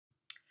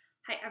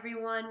Hi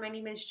everyone, my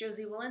name is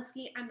Josie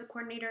Walensky. I'm the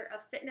coordinator of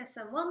fitness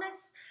and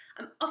wellness.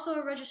 I'm also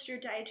a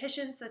registered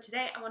dietitian, so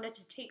today I wanted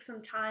to take some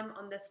time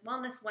on this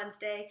Wellness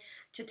Wednesday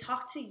to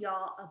talk to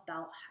y'all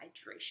about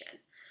hydration.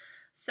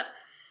 So,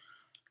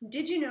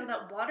 did you know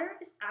that water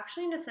is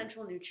actually an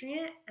essential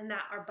nutrient and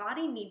that our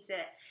body needs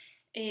it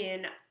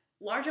in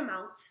large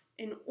amounts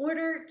in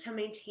order to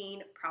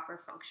maintain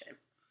proper function?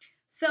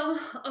 So,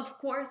 of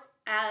course,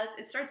 as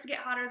it starts to get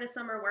hotter this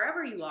summer,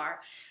 wherever you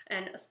are,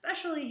 and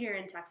especially here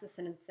in Texas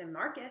and in San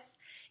Marcos,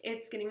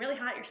 it's getting really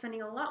hot. You're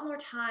spending a lot more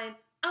time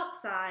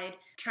outside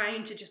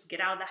trying to just get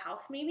out of the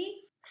house, maybe.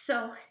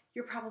 So,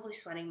 you're probably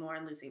sweating more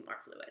and losing more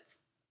fluids.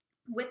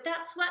 With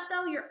that sweat,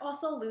 though, you're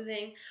also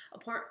losing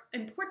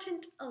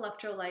important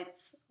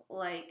electrolytes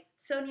like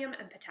sodium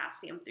and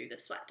potassium through the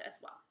sweat as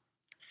well.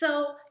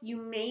 So you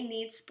may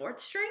need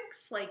sports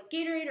drinks like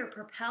Gatorade or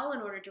Propel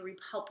in order to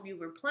help you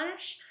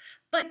replenish,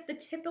 but the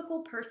typical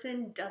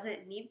person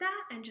doesn't need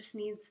that and just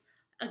needs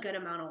a good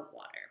amount of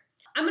water.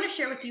 I'm going to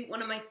share with you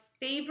one of my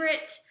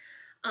favorite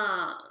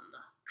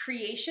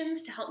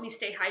creations to help me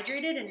stay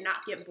hydrated and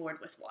not get bored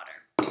with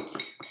water.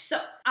 So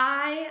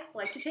I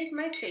like to take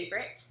my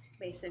favorite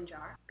mason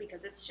jar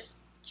because it's just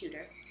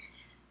cuter.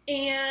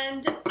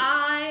 And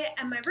I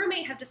and my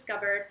roommate have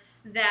discovered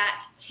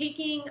that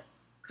taking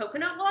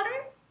coconut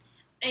water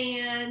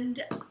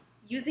and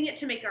using it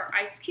to make our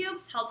ice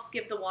cubes helps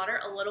give the water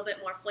a little bit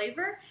more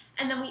flavor.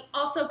 And then we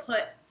also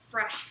put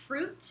fresh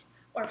fruit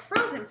or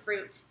frozen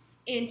fruit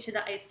into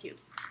the ice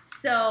cubes.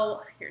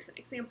 So here's an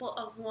example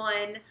of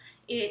one.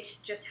 It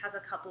just has a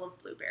couple of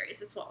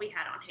blueberries. It's what we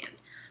had on hand.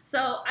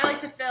 So I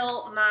like to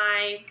fill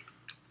my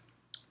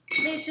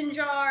mason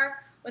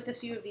jar with a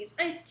few of these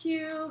ice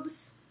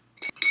cubes,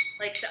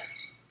 like so.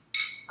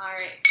 All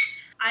right.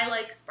 I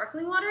like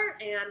sparkling water,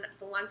 and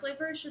the lime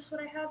flavor is just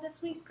what I have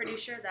this week. Pretty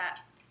sure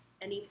that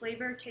any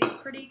flavor tastes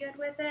pretty good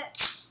with it.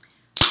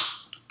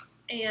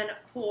 And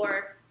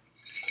pour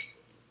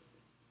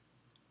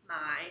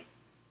my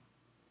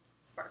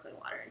sparkling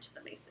water into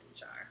the mason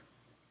jar.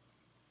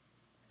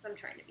 So I'm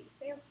trying to be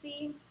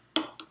fancy.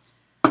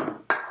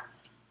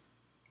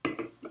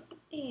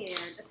 And a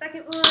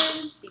second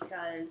one,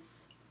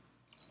 because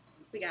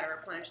we gotta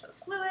replenish those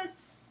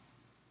fluids.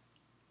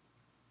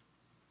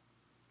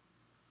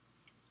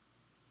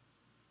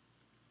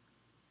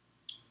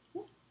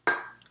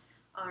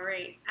 All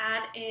right,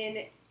 add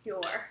in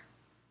your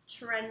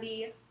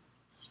trendy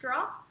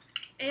straw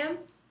and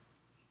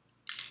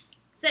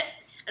sit.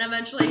 And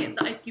eventually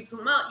the ice cubes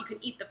will melt. You can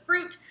eat the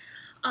fruit.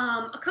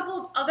 A couple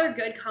of other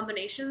good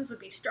combinations would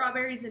be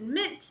strawberries and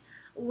mint.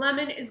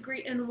 Lemon is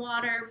great in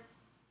water.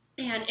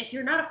 And if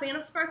you're not a fan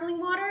of sparkling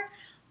water,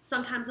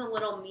 sometimes a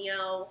little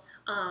Mio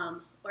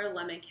or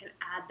lemon can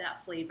add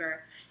that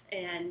flavor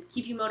and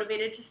keep you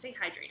motivated to stay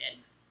hydrated.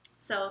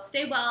 So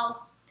stay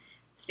well,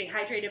 stay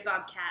hydrated,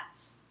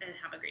 Bobcats, and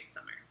have a great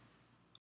summer.